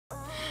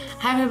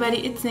Hi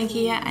everybody, it's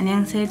Nikki.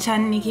 안녕하세요,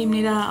 전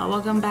Nikki입니다.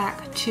 Welcome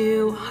back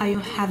to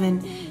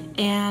HallyuHeaven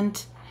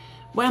and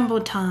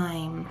Ramble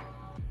Time.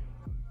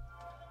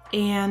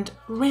 And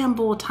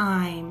Ramble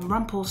Time,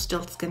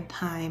 Rumpelstiltskin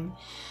time.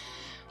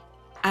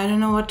 I don't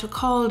know what to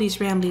call these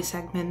rambly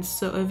segments,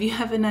 so if you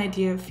have an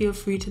idea, feel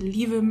free to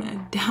leave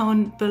them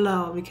down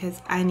below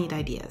because I need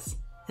ideas.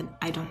 And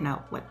I don't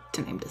know what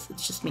to name this,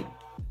 it's just me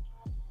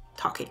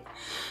talking.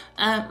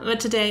 But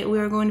today we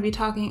are going to be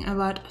talking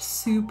about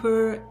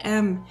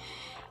SuperM,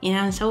 and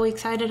I'm so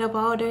excited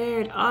about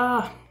it.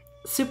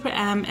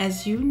 SuperM,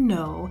 as you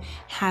know,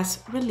 has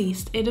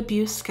released a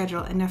debut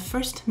schedule, and their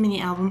first mini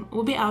album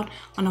will be out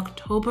on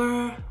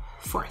October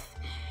 4th.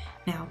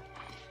 Now,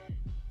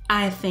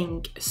 I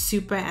think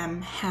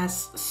SuperM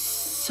has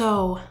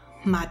so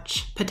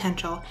much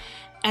potential.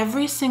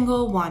 Every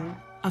single one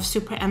of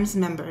SuperM's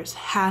members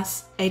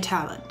has a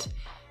talent.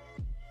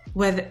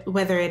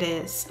 Whether it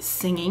is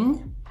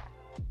singing,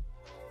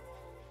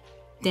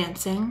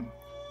 dancing,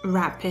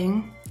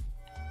 rapping,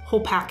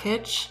 whole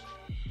package,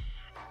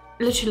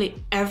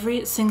 literally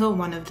every single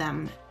one of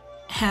them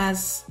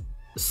has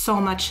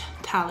so much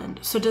talent.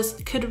 So this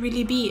could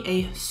really be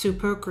a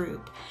super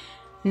group.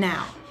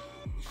 Now,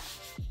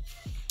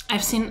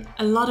 I've seen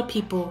a lot of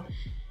people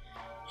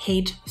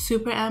hate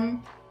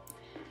SuperM.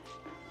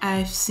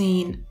 I've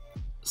seen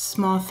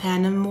small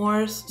fandom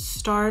wars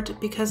start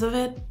because of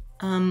it.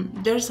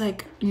 There's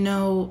like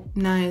no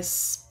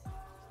nice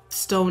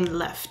stone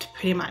left,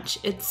 pretty much.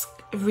 It's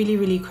really,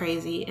 really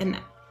crazy. And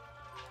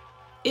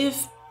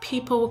if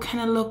people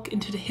kind of look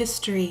into the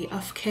history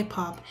of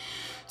K-pop,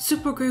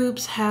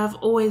 supergroups have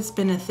always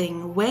been a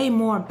thing, way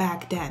more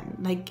back then.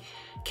 Like,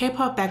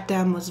 K-pop back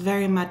then was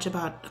very much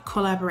about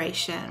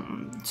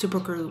collaboration,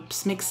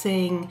 supergroups,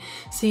 mixing,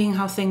 seeing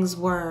how things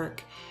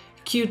work,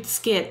 cute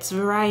skits,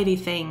 variety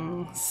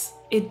things.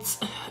 It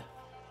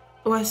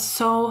was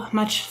so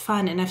much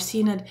fun, and I've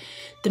seen it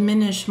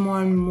diminish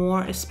more and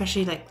more,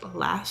 especially like the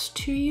last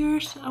 2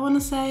 years, I want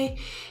to say.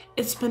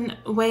 It's been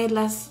way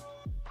less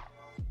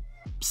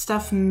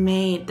stuff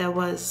made that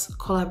was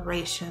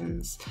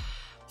collaborations.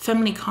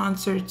 Family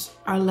concerts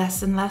are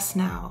less and less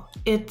now.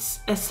 It's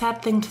a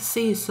sad thing to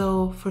see.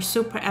 So for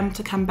SuperM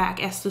to come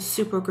back as the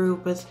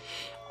supergroup with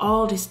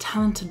all these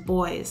talented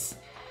boys,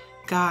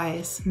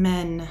 guys,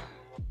 men,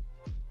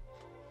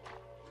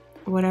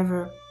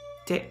 whatever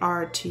they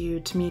are to you,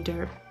 to me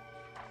they're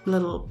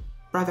little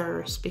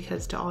brothers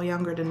because they're all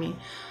younger than me.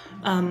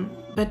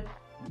 But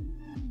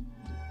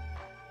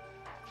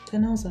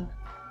Tenosa.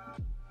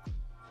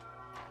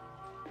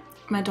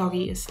 My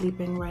doggy is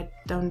sleeping right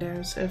down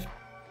there, so if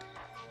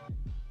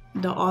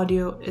the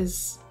audio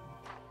is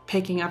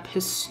picking up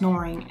his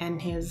snoring and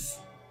his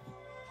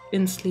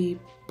in-sleep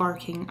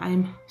barking,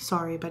 I'm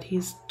sorry, but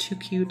he's too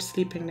cute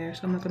sleeping there,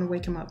 so I'm not gonna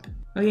wake him up.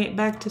 Okay,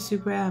 back to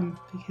SuperM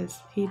because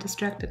he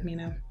distracted me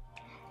now.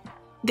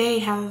 They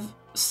have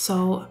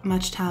so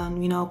much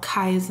talent. You know,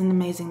 Kai is an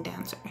amazing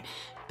dancer.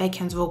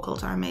 Baekhyun's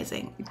vocals are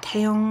amazing.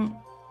 Taeyong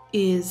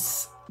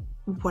is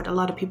what a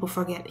lot of people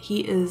forget.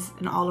 He is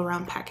an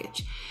all-around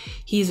package.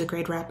 He's a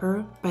great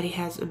rapper, but he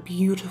has a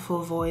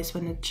beautiful voice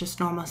when it's just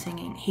normal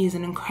singing. He's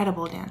an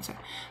incredible dancer.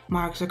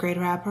 Mark's a great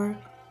rapper.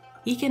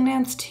 He can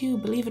dance too,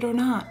 believe it or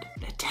not.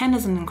 Ten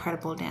is an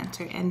incredible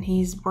dancer, and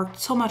he's worked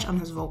so much on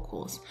his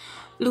vocals.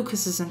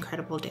 Lucas is an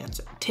incredible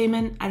dancer.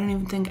 Taemin, I don't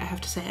even think I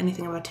have to say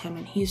anything about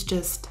Taemin.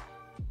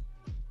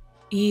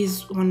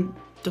 He's one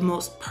of the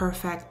most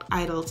perfect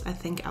idols, I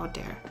think, out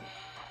there.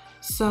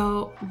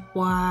 So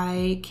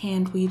why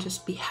can't we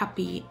just be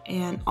happy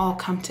and all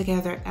come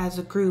together as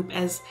a group,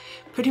 as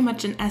pretty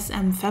much an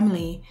SM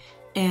family,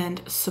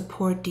 and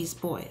support these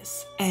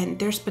boys? And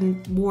there's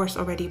been wars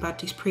already about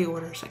these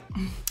pre-orders. Like,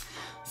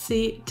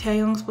 see,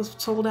 Taeyong's was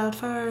sold out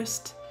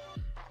first.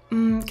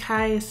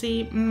 Kai,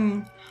 see,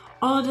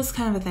 all of this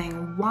kind of a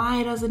thing.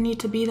 Why does it need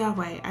to be that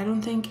way? I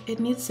don't think it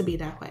needs to be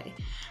that way.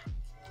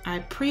 I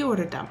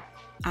pre-ordered them.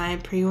 I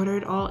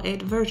pre-ordered all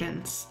 8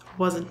 versions.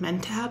 Was it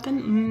meant to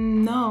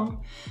happen?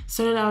 No.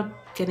 Started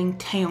out getting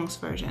Taeyong's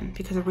version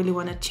because I really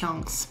wanted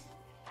Cheong's.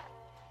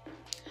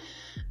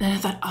 Then I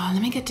thought, oh,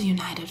 let me get the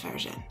United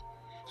version.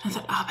 And I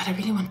thought, oh, but I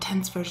really want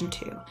Ten's version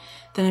too.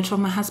 Then I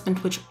told my husband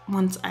which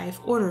ones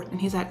I've ordered,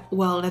 and he's like,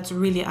 well, that's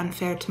really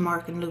unfair to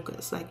Mark and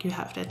Lucas. Like, you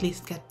have to at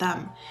least get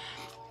them.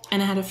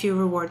 And I had a few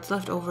rewards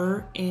left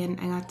over, and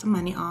I got some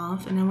money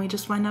off, and then we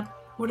just wound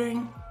up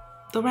ordering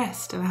the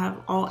rest, and I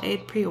have all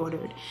 8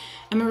 pre-ordered.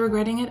 Am I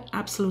regretting it?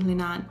 Absolutely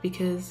not,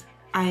 because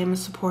I am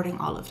supporting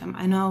all of them.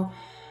 I know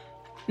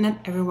not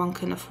everyone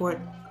can afford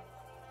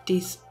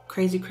these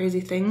crazy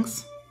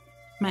things.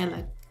 My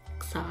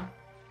Alexa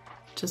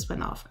just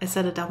went off. I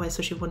said it that way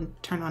so she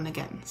wouldn't turn on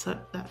again, so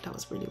that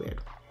was really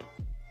weird.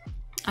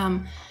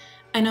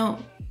 I know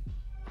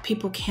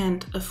people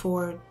can't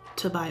afford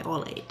to buy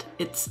all 8.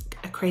 It's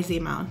a crazy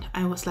amount.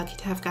 I was lucky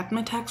to have gotten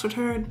my tax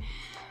return,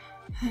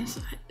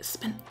 so I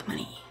spent the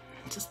money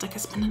just like I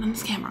spent it on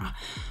this camera.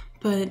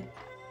 But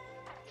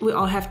we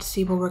all have to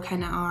see where we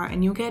kind of are,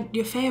 and you get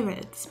your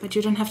favorites, but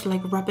you don't have to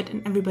like rub it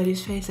in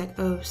everybody's face like,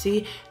 oh,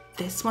 see,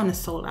 this one is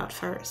sold out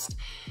first.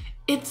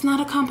 It's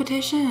not a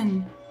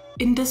competition.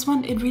 In this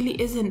one, it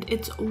really isn't.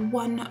 It's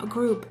one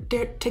group.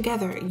 They're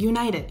together,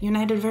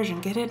 united version.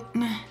 Get it?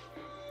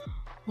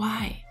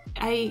 Why?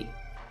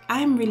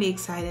 I'm really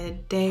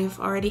excited. They've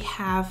already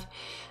have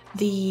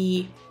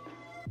the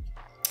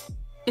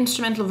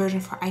instrumental version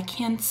for I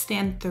Can't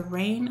Stand the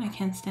Rain. I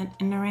Can't Stand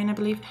in the Rain, I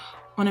believe.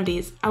 One of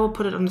these. I will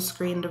put it on the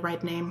screen, the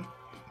right name.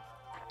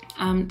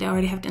 They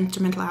already have the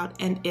instrumental out,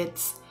 and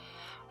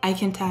I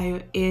can tell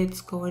you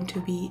it's going to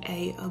be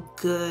a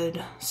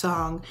good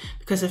song,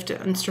 because if the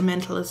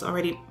instrumental is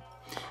already,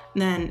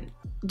 then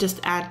just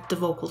add the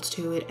vocals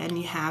to it and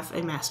you have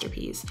a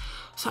masterpiece.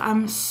 So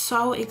I'm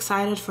so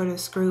excited for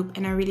this group,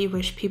 and I really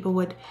wish people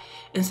would,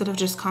 instead of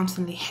just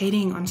constantly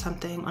hating on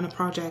something, on a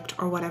project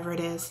or whatever it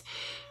is,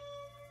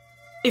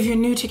 if you're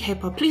new to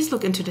K-pop, please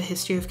look into the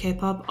history of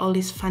K-pop, all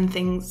these fun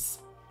things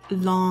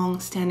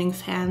long-standing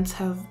fans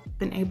have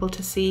been able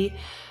to see.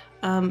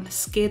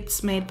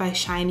 Skits made by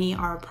SHINee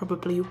are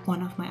probably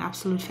one of my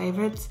absolute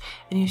favorites,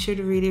 and you should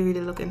really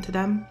look into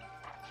them.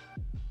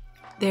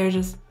 They're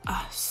just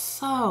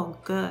so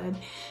good.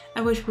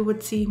 I wish we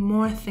would see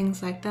more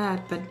things like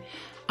that, but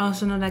I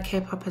also know that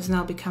K-pop has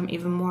now become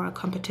even more a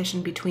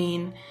competition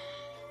between,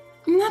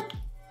 not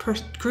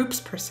groups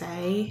per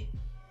se,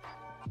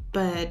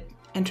 but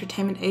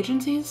entertainment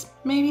agencies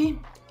maybe.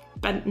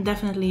 But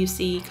definitely you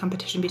see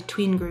competition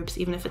between groups,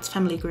 even if it's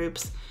family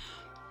groups.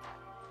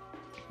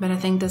 But I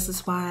think this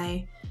is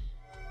why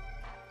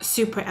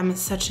SuperM is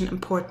such an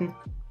important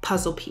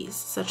puzzle piece,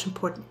 such an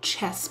important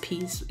chess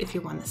piece, if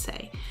you want to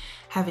say.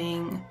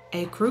 Having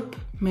a group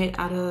made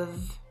out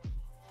of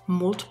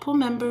multiple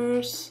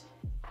members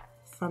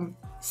from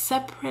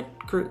separate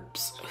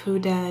groups who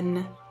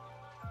then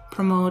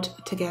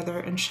promote together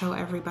and show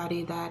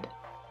everybody that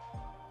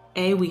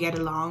A, we get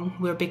along,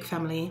 we're a big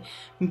family,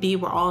 B,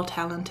 we're all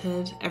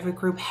talented, every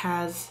group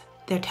has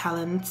their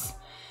talents,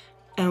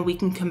 and we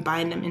can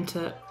combine them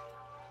into...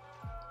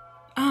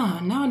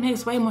 now it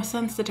makes way more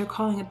sense that they're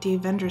calling it the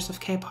Avengers of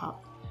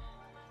K-pop.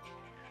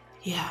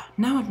 Yeah,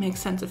 now it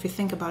makes sense if you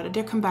think about it.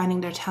 They're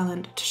combining their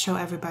talent to show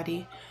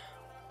everybody,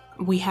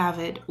 we have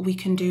it, we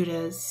can do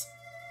this,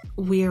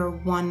 we're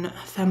one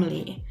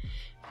family.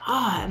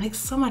 It makes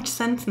so much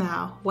sense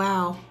now.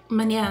 Wow.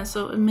 But yeah,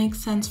 so it makes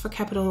sense for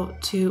Capitol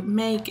to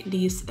make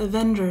these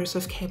Avengers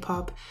of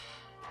K-pop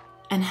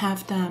and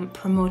have them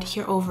promote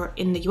here over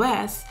in the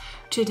US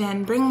to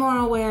then bring more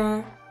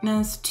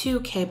awareness to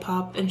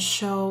K-pop and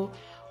show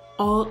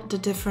all the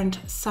different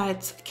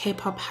sides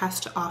K-pop has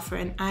to offer.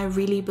 And I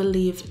really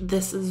believe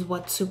this is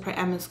what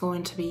SuperM is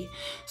going to be.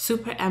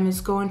 SuperM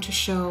is going to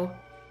show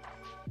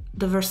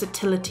the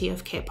versatility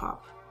of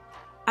K-pop.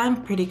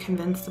 I'm pretty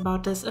convinced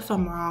about this. If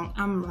I'm wrong,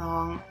 I'm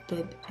wrong,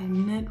 but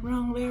I'm not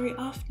wrong very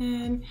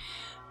often.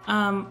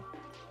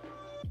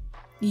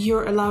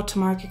 You're allowed to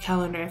mark your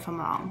calendar if I'm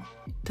wrong.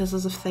 This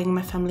is a thing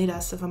my family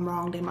does. If I'm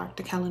wrong, they mark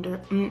the calendar.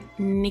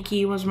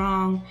 Nikki was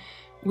wrong.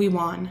 We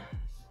won.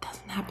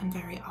 Doesn't happen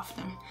very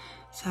often.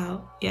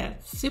 So yeah,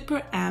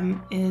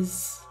 SuperM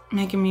is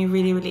making me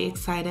really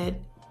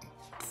excited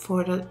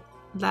for the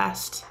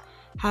last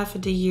half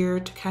of the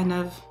year to kind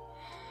of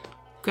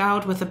go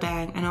out with a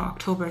bang. I know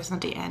October is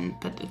not the end,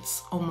 but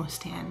it's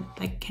almost the end.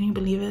 Like, can you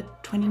believe it?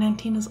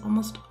 2019 is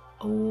almost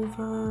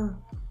over.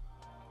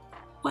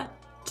 What?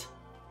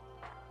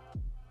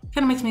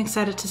 Kind of makes me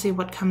excited to see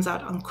what comes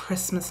out on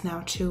Christmas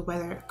now too,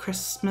 whether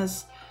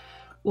Christmas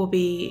will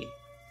be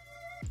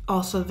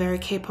also very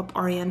K-pop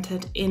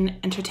oriented in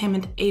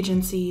entertainment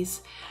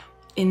agencies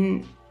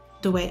in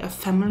the way of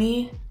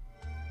family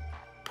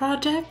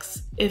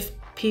projects. If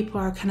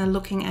people are kind of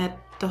looking at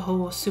the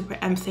whole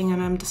SuperM thing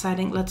and I'm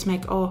deciding let's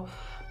make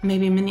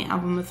maybe a mini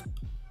album with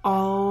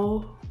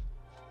all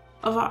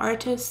of our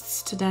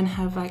artists to then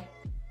have like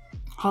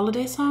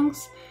holiday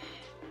songs,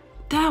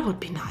 that would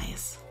be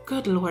nice.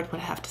 Good lord,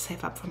 would I have to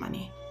save up for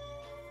money.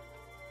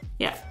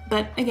 Yeah,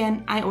 but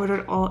again, I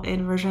ordered all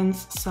 8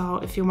 versions, so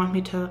if you want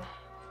me to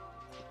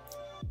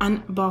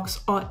unbox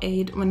all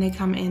 8 when they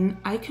come in,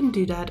 I can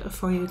do that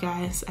for you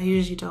guys. I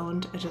usually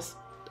don't, I just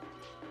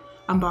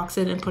unbox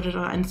it and put it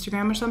on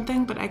Instagram or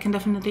something, but I can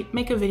definitely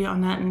make a video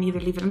on that and either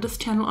leave it on this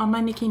channel or my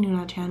Nikki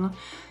Nuna channel.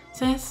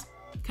 So yes,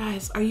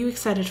 guys, are you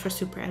excited for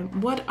SuperM?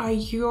 What are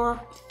your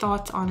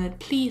thoughts on it?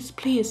 Please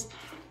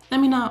let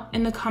me know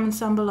in the comments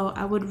down below.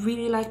 I would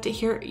really like to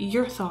hear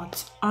your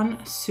thoughts on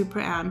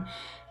SuperM.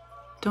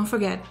 Don't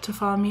forget to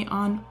follow me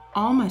on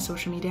all my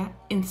social media,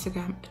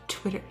 Instagram,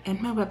 Twitter,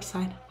 and my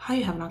website,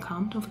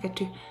 HallyuHeaven.com. Don't forget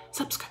to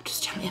subscribe to this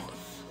channel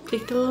and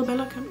click the little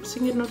bell icon so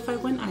you get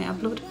notified when I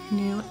upload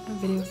new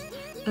videos.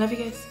 I love you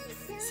guys.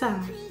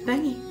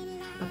 Sarangi.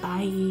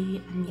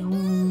 Bye-bye.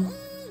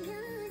 Annyeong.